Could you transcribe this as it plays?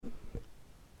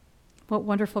what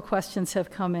wonderful questions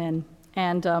have come in.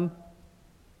 And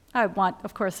I want,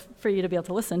 of course, for you to be able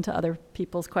to listen to other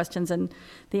people's questions and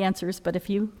the answers, but if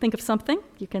you think of something,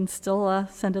 you can still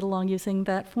send it along using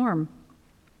that form.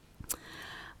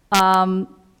 I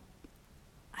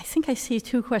think I see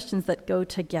two questions that go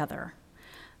together.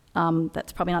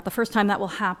 That's probably not the first time that will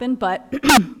happen, but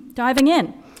diving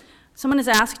in. Someone has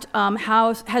asked,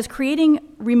 how has creating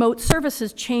remote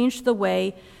services changed the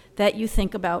way that you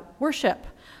think about worship?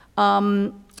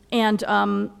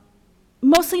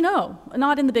 Mostly no,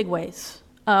 not in the big ways.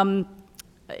 For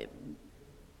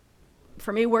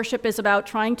me, worship is about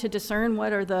trying to discern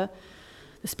what are the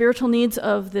spiritual needs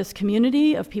of this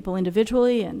community, of people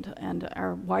individually and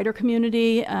our wider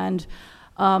community, and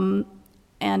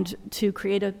to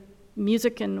create a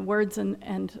music and words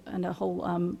and a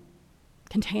whole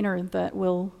container that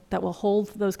will hold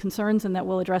those concerns and that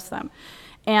will address them.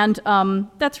 And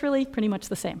that's really pretty much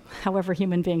the same, however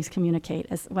human beings communicate,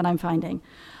 is what I'm finding.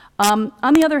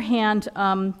 On the other hand,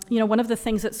 one of the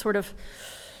things that sort of,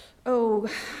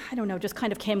 just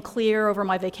kind of came clear over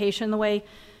my vacation, the way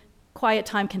quiet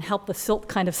time can help the silt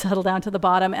kind of settle down to the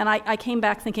bottom. And I came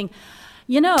back thinking,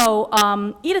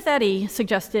 Edith Eddy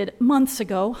suggested months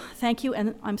ago, thank you,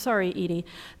 and I'm sorry, Edie,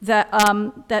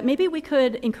 that maybe we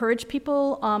could encourage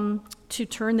people to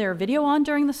turn their video on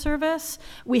during the service.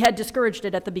 We had discouraged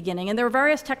it at the beginning, and there were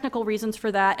various technical reasons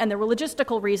for that, and there were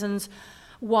logistical reasons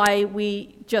why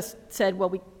we just said, well,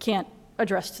 we can't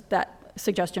address that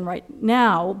suggestion right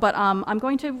now, but I'm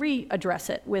going to readdress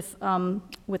it with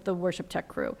the worship tech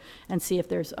crew and see if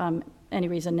there's any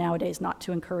reason nowadays not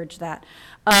to encourage that.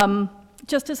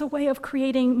 Just as a way of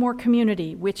creating more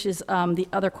community, which is the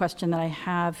other question that I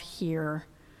have here.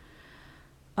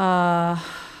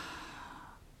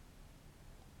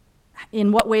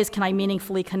 In what ways can I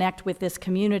meaningfully connect with this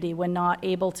community when not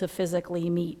able to physically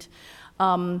meet?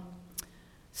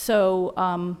 So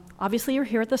obviously you're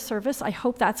here at the service. I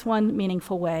hope that's one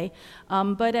meaningful way.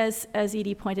 But as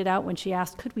Edie pointed out when she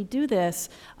asked, could we do this?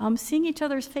 Seeing each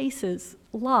other's faces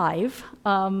live,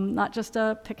 not just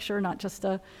a picture, not just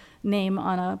a name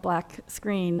on a black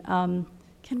screen,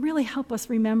 can really help us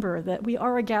remember that we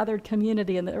are a gathered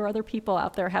community and there are other people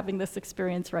out there having this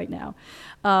experience right now.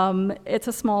 It's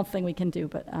a small thing we can do,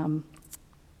 but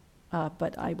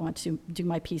I want to do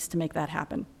my piece to make that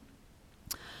happen.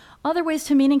 Other ways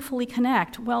to meaningfully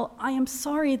connect. Well, I am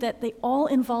sorry that they all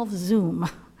involve Zoom.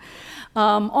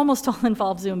 Almost all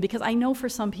involve Zoom, because I know for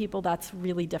some people that's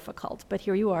really difficult. But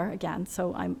here you are again,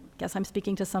 so I guess I'm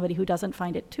speaking to somebody who doesn't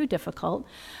find it too difficult.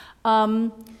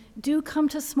 Do come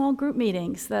to small group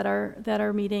meetings that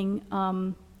are meeting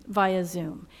via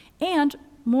Zoom. And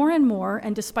more,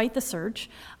 and despite the surge,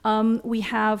 we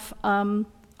have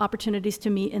opportunities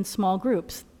to meet in small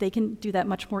groups. They can do that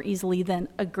much more easily than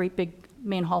a great big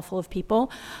main hall full of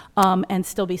people, and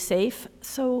still be safe.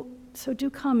 So do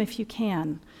come if you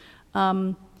can.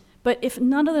 But if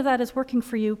none of that is working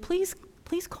for you, please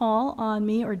call on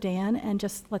me or Dan and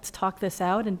just let's talk this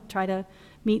out and try to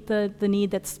meet the need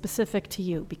that's specific to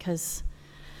you, because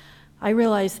I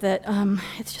realize that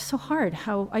it's just so hard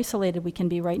how isolated we can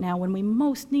be right now when we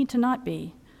most need to not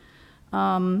be.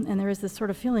 And there is this sort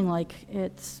of feeling like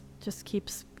it just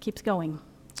keeps going.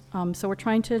 So we're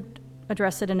trying to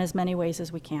address it in as many ways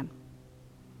as we can.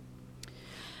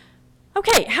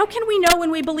 Okay, how can we know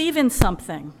when we believe in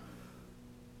something?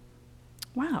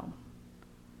 Wow.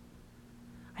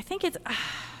 I think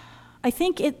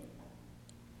it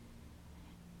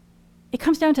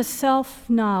comes down to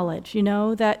self-knowledge,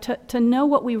 that to know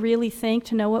what we really think,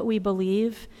 to know what we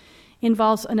believe,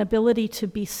 involves an ability to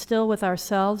be still with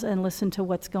ourselves and listen to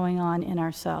what's going on in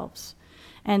ourselves.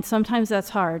 And sometimes that's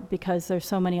hard because there's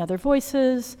so many other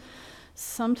voices.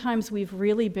 Sometimes we've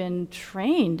really been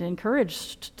trained,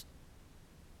 encouraged,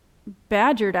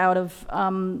 badgered out of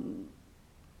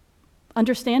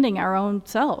understanding our own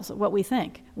selves, what we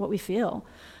think, what we feel,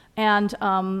 and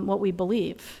what we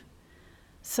believe.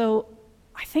 So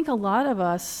I think a lot of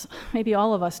us, maybe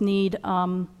all of us, need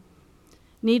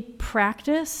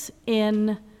practice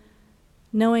in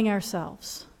knowing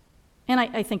ourselves. And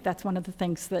I think that's one of the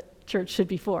things that church should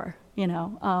be for.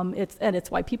 It's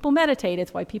why people meditate,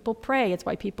 it's why people pray, it's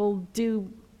why people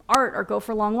do art or go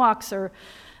for long walks or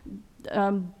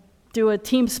do a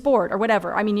team sport or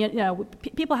whatever. I mean,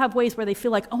 people have ways where they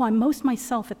feel like, I'm most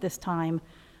myself at this time.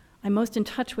 I'm most in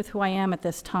touch with who I am at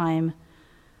this time.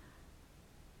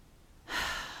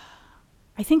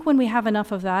 I think when we have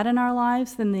enough of that in our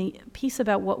lives, then the piece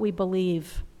about what we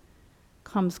believe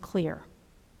comes clear.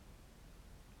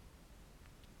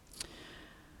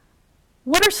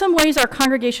 What are some ways our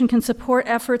congregation can support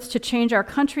efforts to change our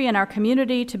country and our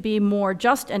community to be more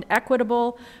just and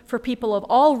equitable for people of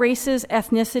all races,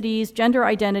 ethnicities, gender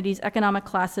identities, economic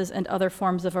classes, and other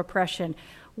forms of oppression?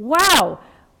 Wow,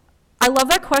 I love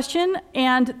that question,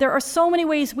 and there are so many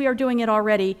ways we are doing it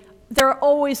already. There are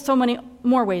always so many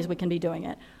more ways we can be doing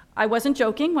it. I wasn't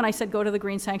joking when I said go to the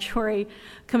Green Sanctuary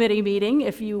Committee meeting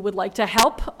if you would like to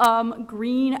help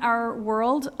green our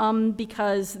world,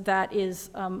 because that is,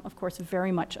 of course,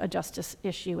 very much a justice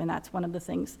issue, and that's one of the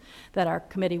things that our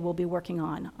committee will be working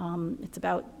on. It's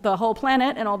about the whole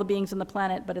planet and all the beings on the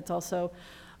planet, but it's also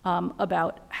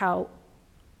about how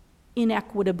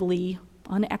unequitably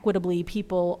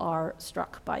people are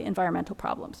struck by environmental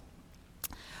problems.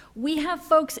 We have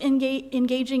folks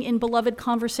engaging in Beloved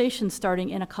Conversations starting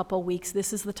in a couple weeks.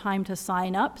 This is the time to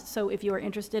sign up. So if you are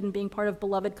interested in being part of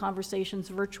Beloved Conversations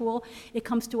virtual, it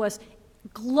comes to us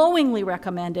glowingly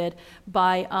recommended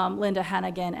by Linda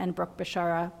Hannigan and Brooke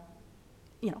Bashara.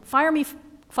 Fire me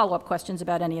follow-up questions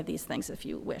about any of these things if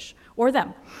you wish, or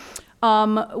them.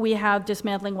 We have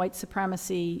Dismantling White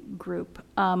Supremacy group.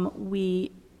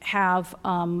 We have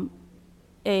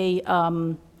a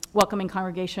Welcoming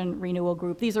Congregation Renewal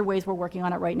group. These are ways we're working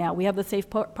on it right now. We have the Safe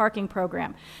Parking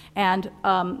program, and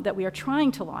that we are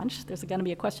trying to launch. There's going to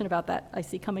be a question about that I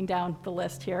see coming down the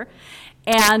list here,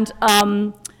 and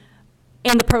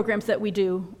the programs that we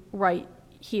do right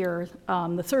here,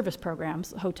 the service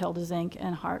programs, Hotel de Zinc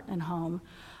and Heart and Home.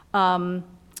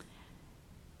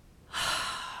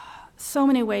 So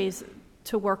many ways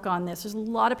to work on this. There's a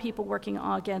lot of people working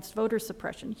against voter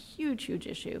suppression, huge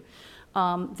issue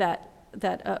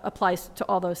that applies to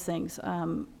all those things.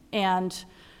 Yeah,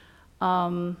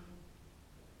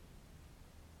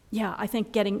 I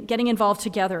think getting involved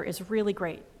together is really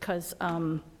great because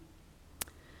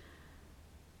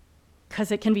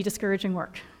it can be discouraging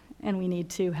work, and we need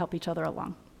to help each other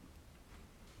along.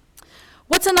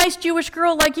 What's a nice Jewish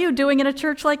girl like you doing in a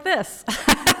church like this?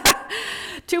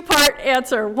 Two-part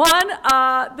answer. One,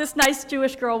 this nice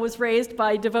Jewish girl was raised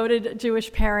by devoted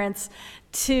Jewish parents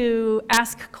to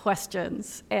ask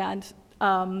questions and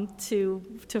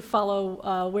to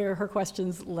follow where her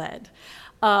questions led.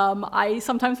 I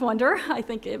sometimes wonder, I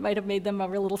think it might have made them a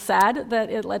little sad that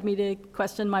it led me to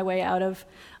question my way out of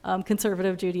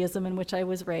conservative Judaism in which I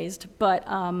was raised, but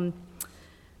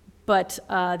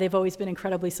they've always been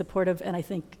incredibly supportive, and I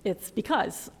think it's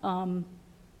because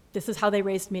this is how they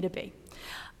raised me to be.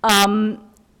 And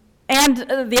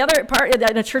the other part,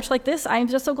 in a church like this, I'm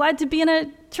just so glad to be in a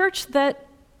church that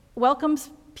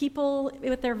welcomes people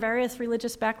with their various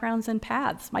religious backgrounds and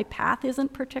paths. My path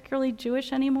isn't particularly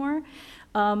Jewish anymore,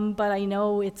 but I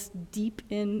know it's deep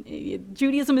in,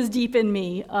 Judaism is deep in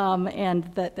me, and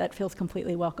that feels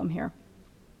completely welcome here.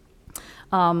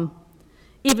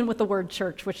 Even with the word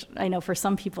church, which I know for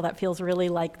some people that feels really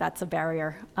like that's a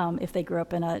barrier if they grew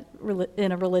up in a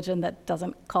religion that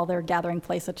doesn't call their gathering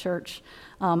place a church.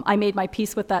 I made my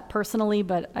peace with that personally,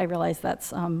 but I realize that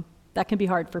can be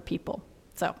hard for people.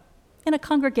 So in a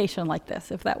congregation like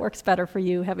this, if that works better for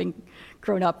you, having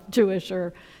grown up Jewish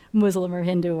or Muslim or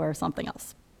Hindu or something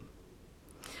else.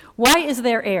 Why is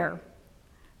there air?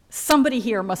 Somebody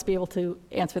here must be able to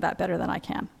answer that better than I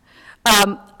can.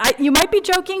 You might be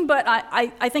joking, but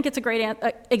I think it's a great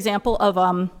example of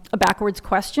a backwards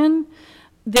question.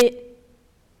 There's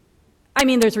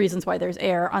reasons why there's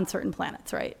air on certain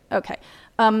planets, right? Okay.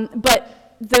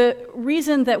 But the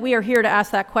reason that we are here to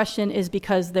ask that question is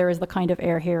because there is the kind of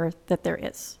air here that there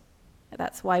is.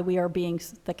 That's why we are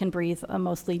beings that can breathe a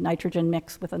mostly nitrogen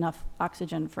mix with enough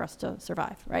oxygen for us to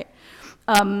survive, right?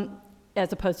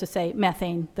 As opposed to, say,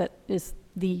 methane that is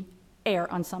the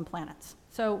air on some planets.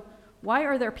 So why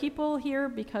are there people here?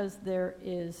 Because there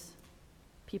is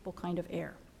people kind of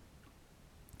air.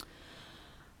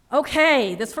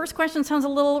 Okay, this first question sounds a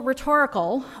little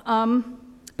rhetorical,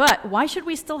 but why should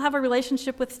we still have a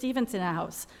relationship with Stevenson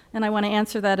House? And I want to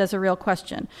answer that as a real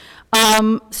question.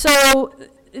 So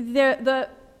the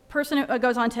person who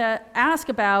goes on to ask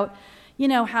about,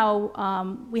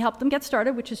 how we helped them get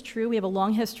started, which is true. We have a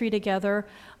long history together.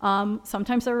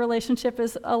 Sometimes our relationship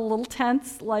is a little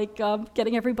tense, like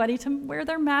getting everybody to wear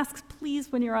their masks,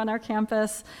 please, when you're on our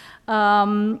campus.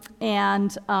 And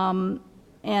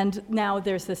now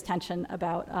there's this tension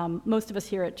about most of us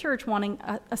here at church wanting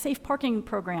a safe parking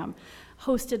program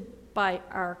hosted by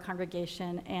our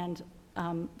congregation, and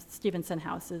Stevenson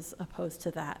House is opposed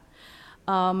to that.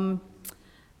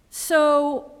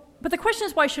 But the question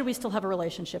is, why should we still have a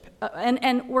relationship?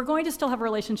 And we're going to still have a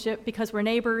relationship because we're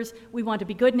neighbors, we want to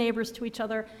be good neighbors to each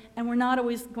other, and we're not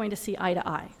always going to see eye to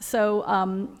eye. So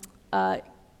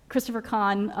Christopher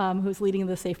Kahn, who's leading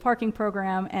the Safe Parking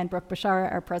Program, and Brooke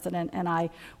Bashara, our president, and I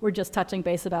were just touching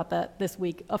base about that this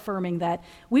week, affirming that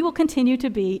we will continue to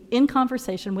be in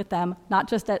conversation with them, not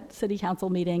just at city council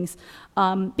meetings,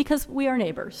 because we are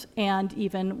neighbors. And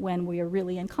even when we are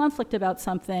really in conflict about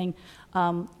something,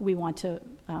 we want to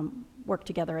work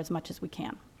together as much as we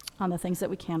can on the things that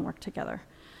we can work together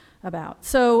about.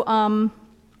 So,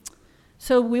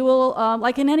 so we will,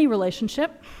 like in any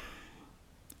relationship,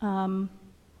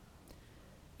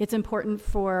 it's important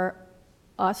for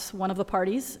us, one of the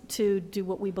parties, to do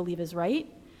what we believe is right,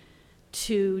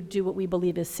 to do what we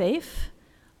believe is safe,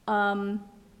 and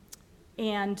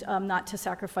not to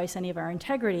sacrifice any of our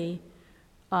integrity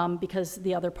because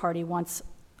the other party wants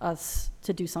us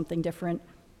to do something different,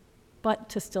 but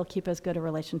to still keep as good a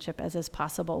relationship as is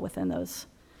possible within those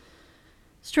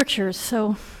strictures.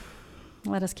 So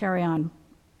let us carry on.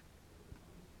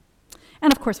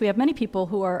 And of course, we have many people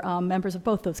who are members of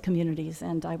both those communities,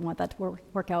 and I want that to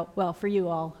work out well for you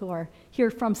all who are here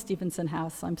from Stevenson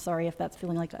House. I'm sorry if that's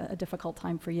feeling like a difficult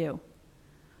time for you.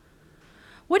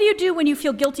 What do you do when you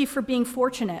feel guilty for being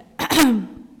fortunate?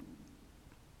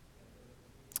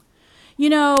 You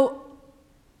know,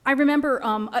 I remember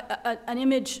an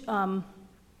image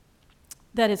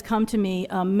that has come to me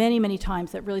many, many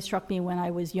times that really struck me when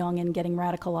I was young and getting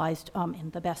radicalized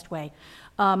in the best way.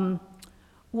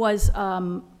 Was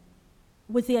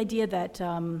the idea that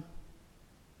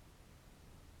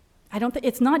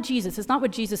it's not Jesus. It's not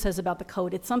what Jesus says about the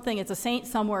coat. It's a saint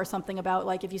somewhere or something about,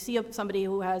 like, if you see somebody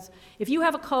who has, if you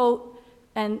have a coat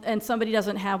and somebody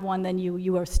doesn't have one, then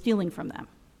you are stealing from them.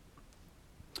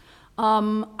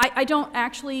 I don't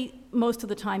actually most of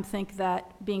the time think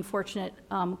that being fortunate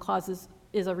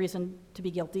is a reason to be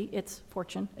guilty. It's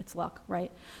fortune, it's luck, right?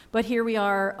 But here we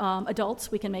are, adults,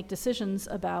 we can make decisions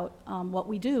about what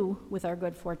we do with our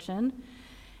good fortune.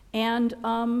 And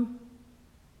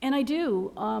I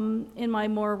do, in my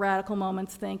more radical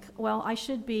moments, think, well, I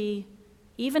should be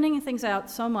evening things out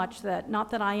so much that,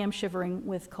 not that I am shivering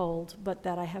with cold, but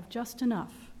that I have just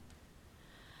enough.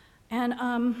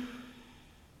 And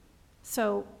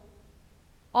so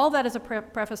all that is a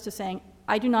preface to saying,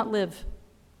 I do not live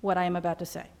what I am about to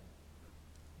say.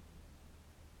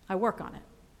 I work on it.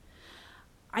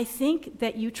 I think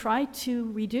that you try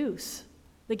to reduce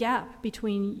the gap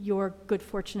between your good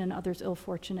fortune and others' ill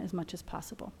fortune as much as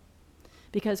possible,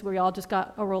 because we all just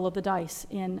got a roll of the dice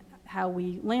in how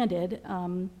we landed,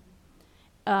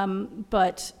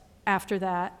 but after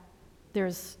that,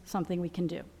 there's something we can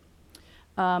do.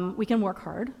 We can work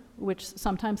hard, which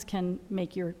sometimes can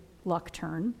make your luck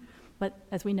turn. But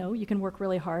as we know, you can work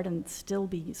really hard and still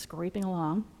be scraping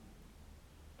along.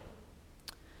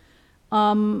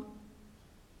 And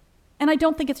I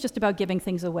don't think it's just about giving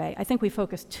things away. I think we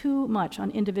focus too much on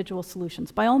individual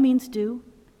solutions. By all means do,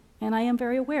 and I am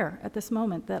very aware at this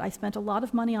moment that I spent a lot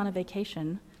of money on a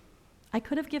vacation. I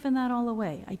could have given that all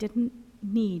away. I didn't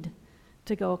need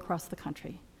to go across the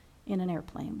country in an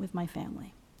airplane with my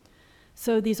family.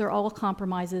 So these are all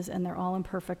compromises, and they're all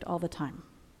imperfect all the time.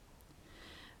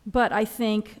 But I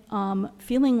think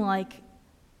feeling like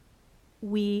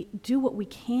we do what we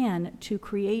can to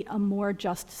create a more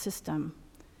just system,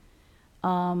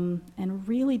 and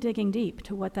really digging deep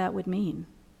to what that would mean,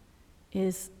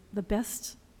 is the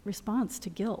best response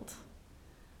to guilt.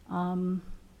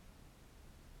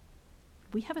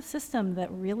 We have a system that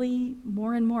really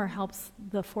more and more helps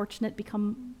the fortunate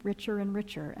become richer and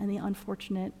richer, and the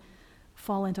unfortunate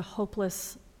fall into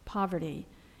hopeless poverty.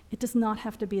 It does not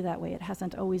have to be that way. It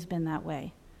hasn't always been that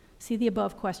way. See the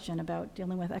above question about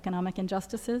dealing with economic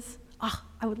injustices?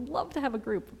 I would love to have a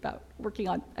group about working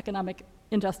on economic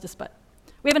injustice, but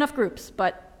we have enough groups,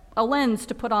 but a lens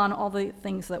to put on all the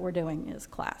things that we're doing is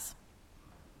class.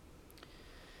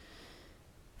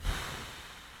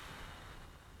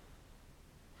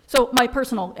 So my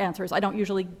personal answers, I don't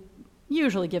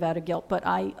usually give out of guilt, but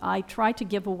I try to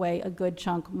give away a good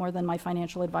chunk, more than my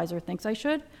financial advisor thinks I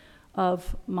should,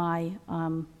 of my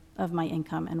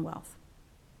income and wealth.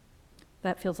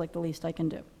 That feels like the least I can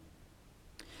do.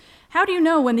 How do you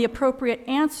know when the appropriate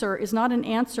answer is not an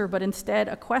answer, but instead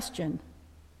a question?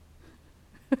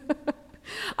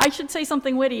 I should say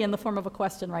something witty in the form of a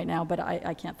question right now, but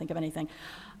I can't think of anything.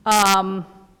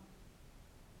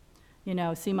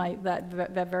 See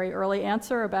that very early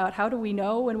answer about how do we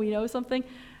know when we know something?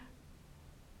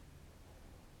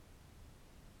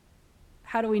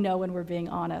 How do we know when we're being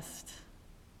honest?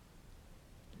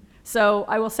 So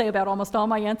I will say about almost all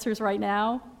my answers right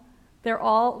now, they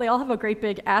all have a great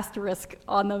big asterisk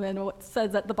on them, and what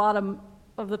says at the bottom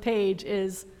of the page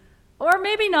is, or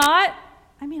maybe not.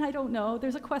 I mean, I don't know.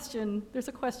 There's a question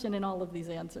in all of these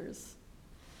answers.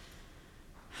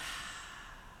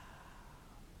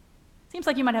 Seems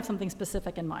like you might have something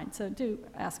specific in mind, so do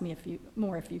ask me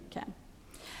more if you can.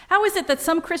 How is it that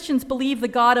some Christians believe the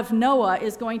God of Noah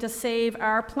is going to save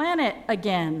our planet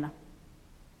again?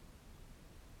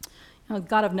 The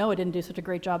God of Noah didn't do such a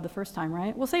great job the first time,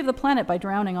 right? We'll save the planet by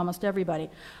drowning almost everybody.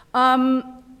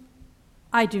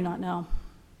 I do not know.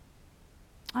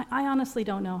 I honestly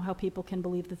don't know how people can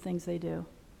believe the things they do.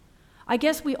 I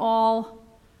guess we all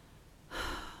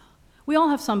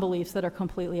have some beliefs that are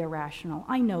completely irrational.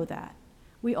 I know that.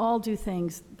 We all do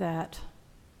things that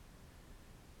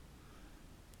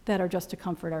are just to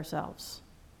comfort ourselves.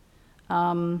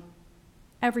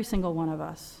 Every single one of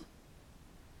us.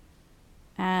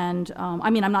 And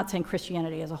I'm not saying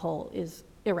Christianity as a whole is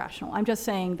irrational. I'm just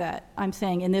saying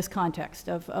in this context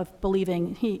of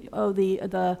believing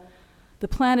the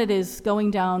planet is going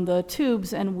down the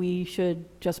tubes and we should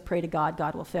just pray to God.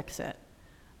 God will fix it.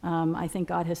 I think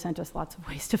God has sent us lots of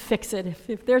ways to fix it.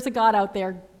 If there's a God out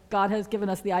there, God has given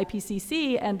us the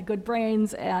IPCC and good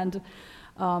brains and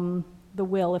the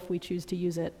will if we choose to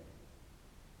use it.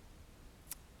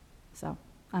 So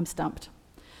I'm stumped.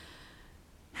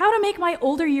 How to make my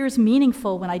older years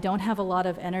meaningful when I don't have a lot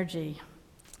of energy?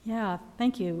 Yeah,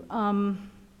 thank you. Well,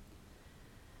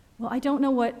 I don't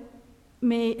know what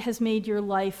has made your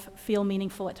life feel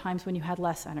meaningful at times when you had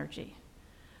less energy.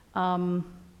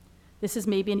 This is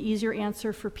maybe an easier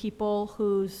answer for people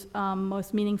whose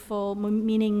most meaningful,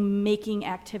 meaning-making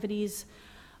activities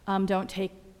don't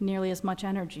take nearly as much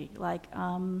energy, like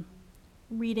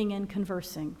reading and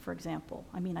conversing, for example.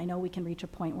 I know we can reach a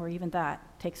point where even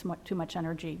that takes too much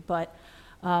energy, but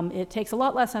it takes a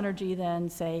lot less energy than,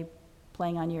 say,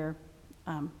 playing on your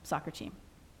soccer team.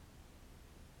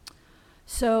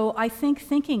 So I think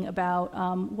thinking about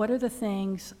what are the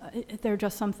things, there are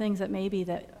just some things that maybe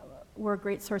that were a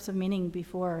great source of meaning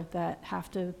before that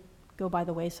have to go by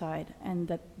the wayside, and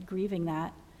that grieving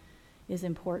that is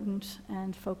important,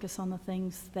 and focus on the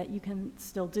things that you can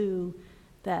still do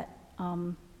that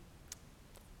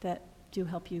that do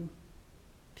help you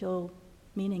feel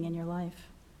meaning in your life.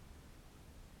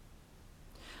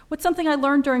 What's something I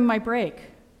learned during my break?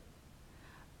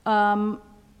 The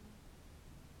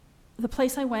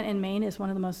place I went in Maine is one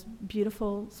of the most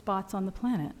beautiful spots on the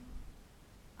planet.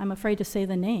 I'm afraid to say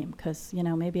the name because,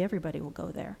 maybe everybody will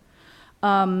go there.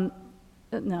 No,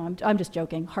 I'm just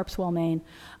joking. Harpswell, Maine.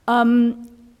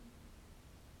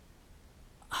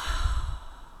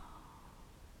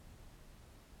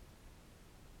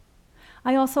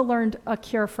 I also learned a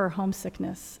cure for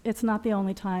homesickness. It's not the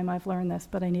only time I've learned this,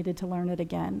 but I needed to learn it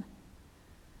again.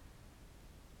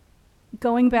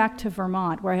 Going back to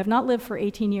Vermont, where I have not lived for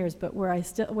 18 years, but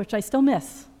which I still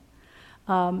miss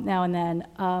now and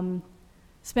then,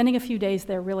 spending a few days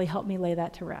there really helped me lay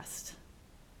that to rest.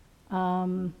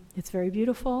 It's very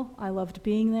beautiful. I loved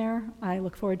being there. I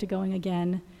look forward to going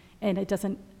again, and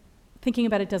thinking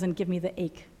about it doesn't give me the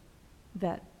ache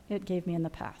that it gave me in the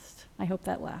past. I hope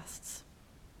that lasts.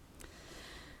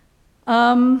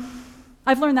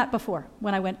 I've learned that before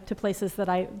when I went to places that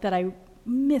I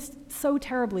missed so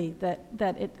terribly that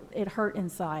it hurt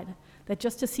inside, that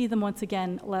just to see them once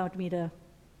again allowed me to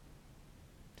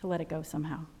let it go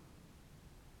somehow.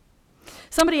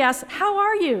 Somebody asks, how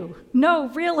are you? No,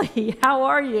 really, how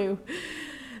are you?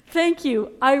 Thank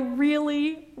you. I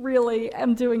really, really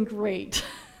am doing great.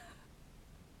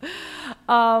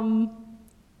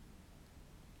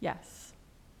 Yes,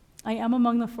 I am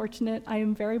among the fortunate. I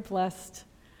am very blessed.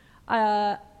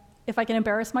 If I can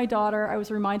embarrass my daughter, I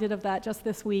was reminded of that just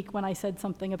this week when I said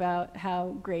something about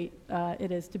how great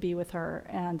it is to be with her,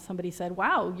 and somebody said,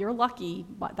 wow, you're lucky.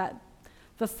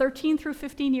 The 13 through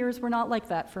 15 years were not like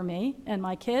that for me and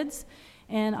my kids,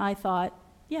 and I thought,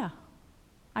 yeah,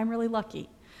 I'm really lucky.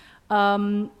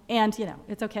 And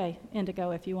it's okay,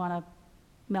 Indigo, if you want to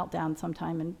melt down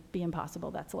sometime and be impossible,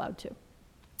 that's allowed too.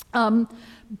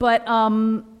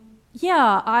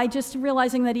 Yeah, I just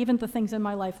realizing that even the things in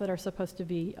my life that are supposed to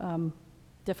be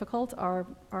difficult are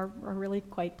really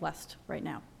quite blessed right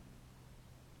now.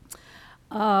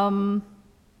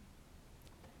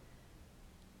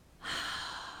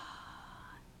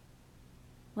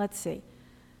 Let's see.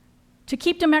 To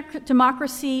keep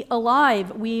democracy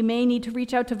alive, we may need to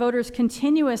reach out to voters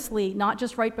continuously, not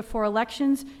just right before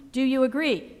elections. Do you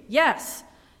agree? Yes.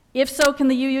 If so, can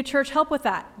the UU Church help with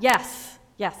that? Yes.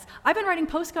 Yes, I've been writing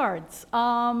postcards.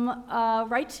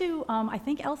 I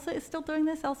think Elsa is still doing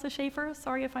this, Elsa Schaefer,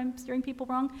 sorry if I'm steering people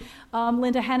wrong.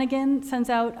 Linda Hennigan sends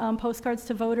out postcards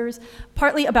to voters,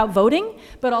 partly about voting,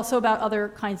 but also about other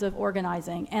kinds of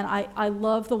organizing. And I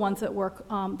love the ones that work,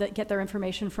 that get their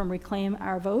information from Reclaim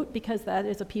Our Vote, because that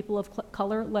is a people of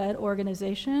color-led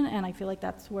organization, and I feel like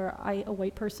that's where I, a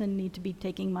white person, need to be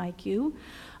taking my cue.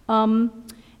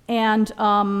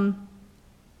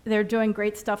 They're doing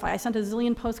great stuff. I sent a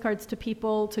zillion postcards to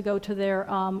people to go to their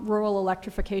rural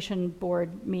electrification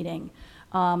board meeting,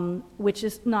 which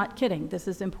is not kidding. This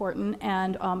is important,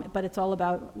 and but it's all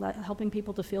about helping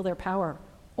people to feel their power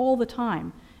all the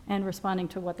time and responding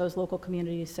to what those local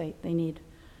communities say they need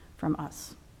from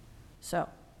us. So,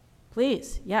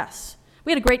 please, yes.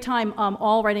 We had a great time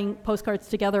all writing postcards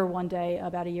together one day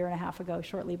about a year and a half ago,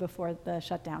 shortly before the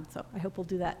shutdown. So I hope we'll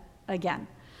do that again.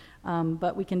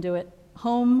 But we can do it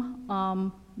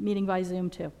home, meeting by Zoom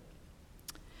too.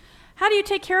 How do you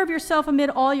take care of yourself amid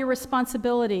all your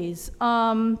responsibilities?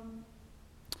 Well,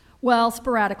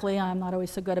 sporadically. I'm not always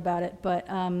so good about it, but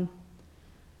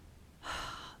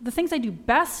the things I do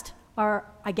best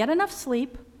are I get enough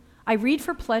sleep, I read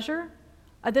for pleasure.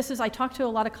 I talk to a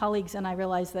lot of colleagues and I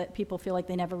realize that people feel like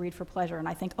they never read for pleasure, and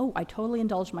I think, oh, I totally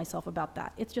indulge myself about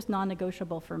that. It's just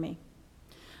non-negotiable for me.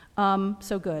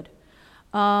 So good.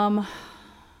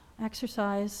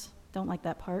 Exercise, don't like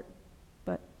that part,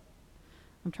 but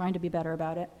I'm trying to be better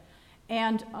about it.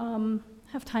 And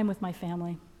have time with my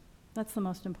family. That's the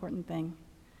most important thing.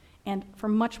 And for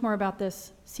much more about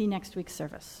this, see next week's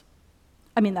service.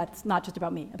 I mean, that's not just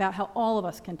about me, about how all of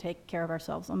us can take care of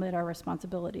ourselves amid our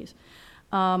responsibilities.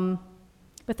 But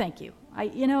thank you.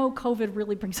 COVID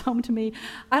really brings home to me,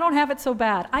 I don't have it so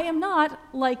bad. I am not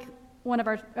like one of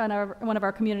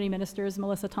our community ministers,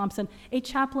 Melissa Thompson, a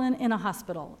chaplain in a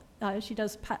hospital. She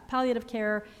does palliative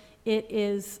care. It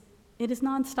is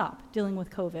nonstop dealing with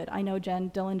COVID. I know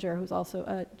Jen Dillinger, who's also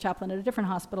a chaplain at a different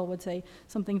hospital, would say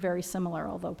something very similar,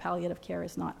 although palliative care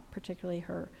is not particularly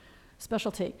her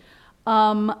specialty.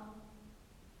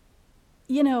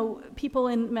 People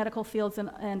in medical fields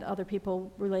and other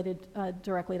people related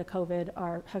directly to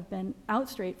COVID have been out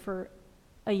straight for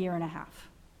a year and a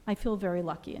half. I feel very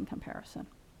lucky in comparison.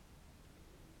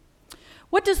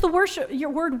 What does your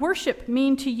word worship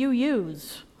mean to you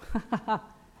use?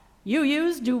 Do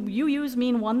you use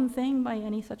mean one thing by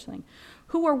any such thing?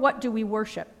 Who or what do we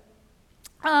worship?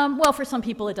 Well, for some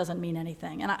people it doesn't mean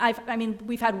anything. And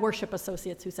we've had worship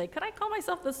associates who say, could I call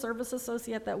myself the service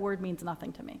associate? That word means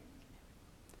nothing to me.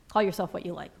 Call yourself what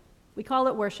you like. We call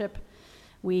it worship.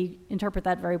 We interpret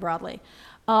that very broadly.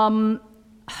 For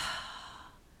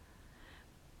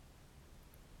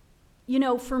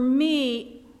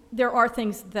me, there are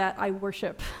things that I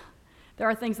worship. There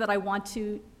are things that I want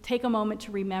to take a moment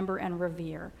to remember and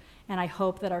revere, and I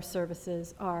hope that our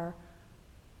services are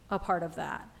a part of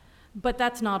that. But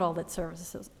that's not all that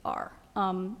services are.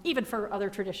 Even for other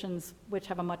traditions which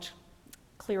have a much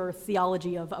clearer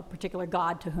theology of a particular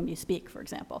God to whom you speak, for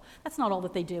example. That's not all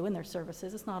that they do in their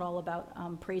services. It's not all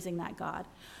about praising that God.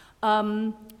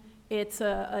 It's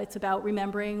about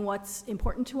remembering what's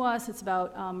important to us. It's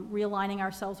about realigning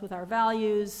ourselves with our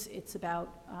values. It's about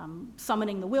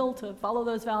summoning the will to follow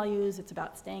those values. It's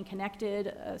about staying connected,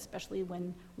 especially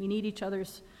when we need each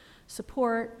other's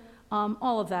support.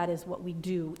 All of that is what we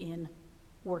do in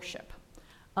worship.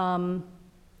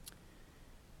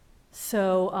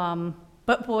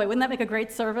 But boy, wouldn't that make a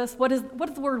great service? What does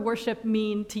the word worship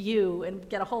mean to you? And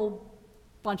get a whole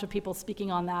bunch of people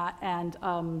speaking on that, and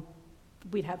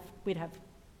we'd have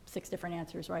 6 different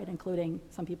answers, right? Including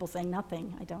some people saying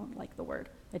nothing. I don't like the word.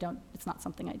 It's not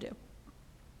something I do.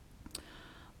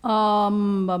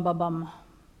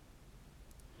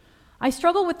 I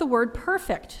struggle with the word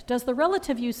perfect. Does the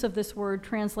relative use of this word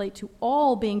translate to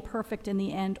all being perfect in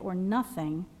the end or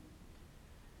nothing?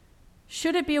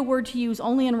 Should it be a word to use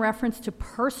only in reference to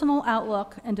personal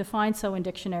outlook and defined so in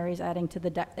dictionaries, adding to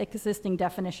the existing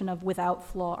definition of without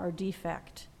flaw or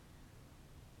defect?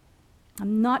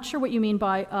 I'm not sure what you mean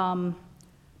by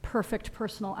perfect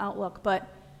personal outlook, but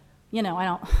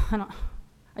I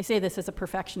say this as a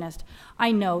perfectionist.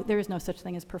 I know there is no such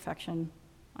thing as perfection.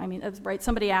 I mean, that's right.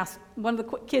 Somebody asked, one of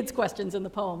the kids' questions in the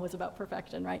poem was about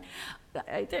perfection, right?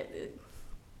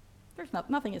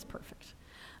 Nothing is perfect.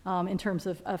 In terms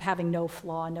of having no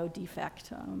flaw, no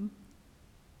defect,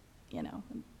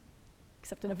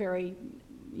 except in a very,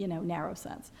 narrow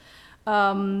sense.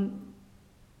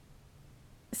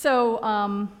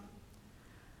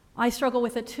 I struggle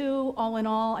with it too. All in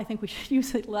all, I think we should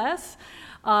use it less.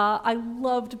 I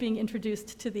loved being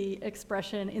introduced to the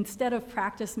expression, instead of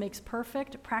practice makes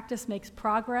perfect, practice makes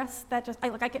progress. That just,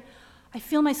 I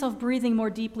feel myself breathing more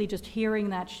deeply just hearing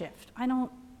that shift.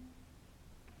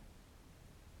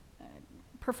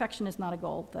 Perfection is not a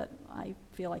goal that I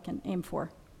feel I can aim for.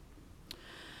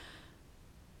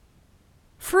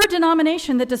 For a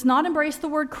denomination that does not embrace the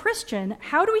word Christian,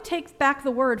 how do we take back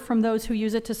the word from those who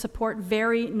use it to support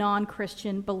very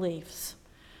non-Christian beliefs?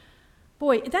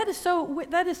 Boy, that is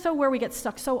so where we get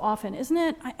stuck so often, isn't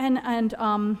it? And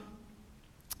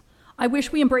I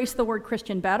wish we embraced the word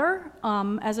Christian better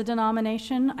as a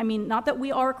denomination. I mean, not that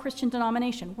we are a Christian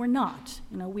denomination. We're not.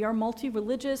 We are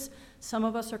multi-religious. Some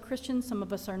of us are Christians, some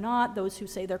of us are not. Those who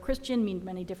say they're Christian mean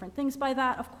many different things by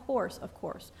that, of course.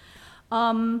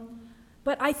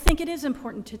 But I think it is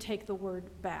important to take the word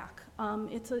back.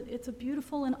 It's a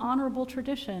beautiful and honorable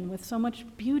tradition with so much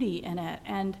beauty in it,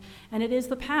 and it is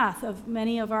the path of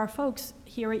many of our folks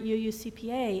here at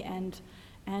UUCPA and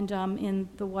in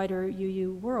the wider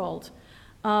UU world.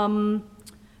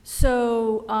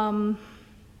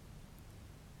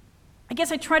 I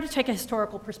guess I try to take a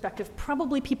historical perspective.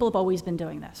 Probably people have always been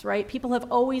doing this, right? People have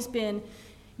always been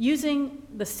using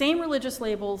the same religious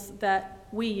labels that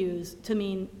we use to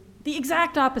mean the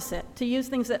exact opposite, to use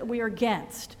things that we are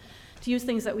against, to use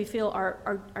things that we feel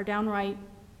are downright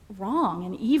wrong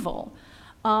and evil.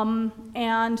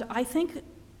 And I think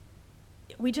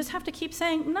we just have to keep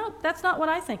saying, no, that's not what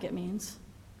I think it means.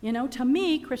 To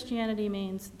me, Christianity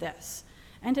means this.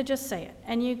 And to just say it.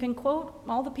 And you can quote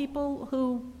all the people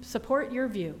who support your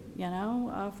view,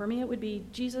 For me, it would be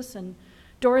Jesus and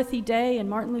Dorothy Day and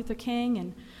Martin Luther King.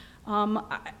 And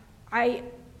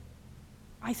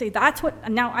I say that's what,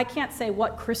 now I can't say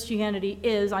what Christianity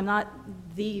is. I'm not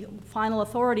the final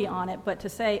authority on it, but to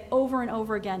say over and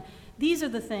over again, these are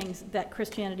the things that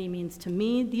Christianity means to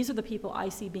me. These are the people I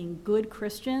see being good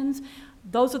Christians.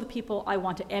 Those are the people I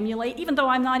want to emulate, even though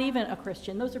I'm not even a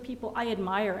Christian. Those are people I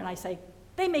admire, and I say,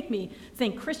 they make me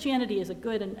think Christianity is a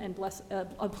good and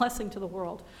a blessing to the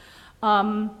world.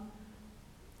 I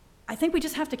think we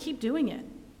just have to keep doing it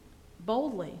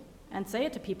boldly and say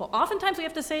it to people. Oftentimes we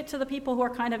have to say it to the people who are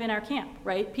kind of in our camp,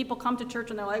 right? People come to church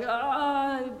and they're like,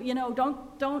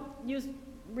 don't use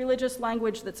religious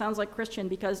language that sounds like Christian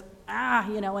because,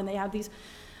 and they have these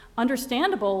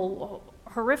understandable,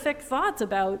 horrific thoughts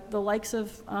about the likes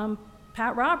of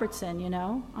Pat Robertson,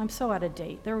 I'm so out of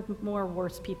date. There were more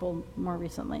worse people more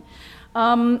recently.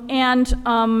 And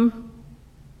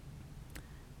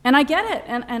I get it,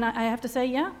 and I have to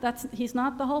say, he's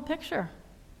not the whole picture.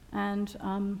 And,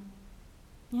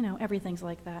 everything's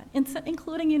like that,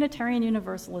 including Unitarian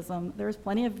Universalism. There's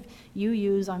plenty of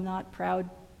UUs I'm not proud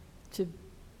to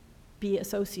be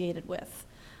associated with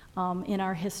in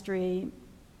our history.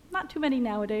 Not too many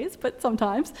nowadays, but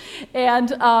sometimes.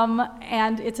 And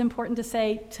it's important to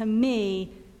say, to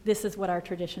me, this is what our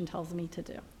tradition tells me to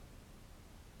do.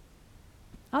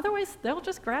 Otherwise, they'll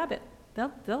just grab it.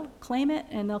 They'll claim it,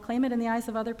 and they'll claim it in the eyes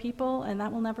of other people, and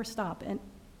that will never stop. And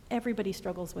everybody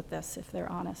struggles with this, if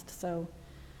they're honest. So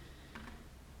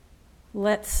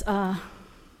let's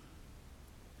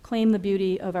claim the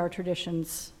beauty of our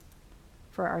traditions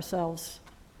for ourselves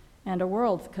and our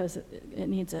world, because it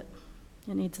needs it.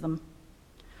 It needs them.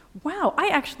 Wow, I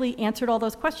actually answered all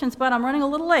those questions, but I'm running a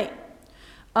little late.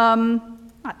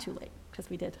 Not too late, because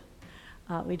we did.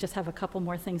 We just have a couple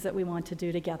more things that we want to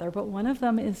do together, but one of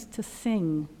them is to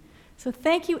sing. So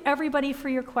thank you, everybody, for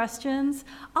your questions.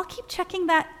 I'll keep checking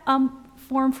that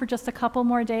form for just a couple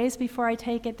more days before I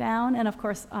take it down, and of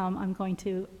course, I'm going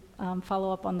to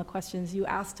follow up on the questions you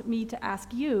asked me to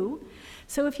ask you.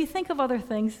 So if you think of other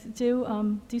things,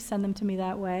 do send them to me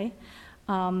that way.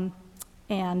 And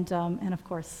of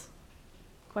course,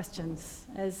 questions.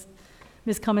 As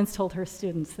Ms. Cummins told her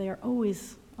students, they are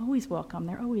always welcome.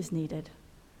 They're always needed.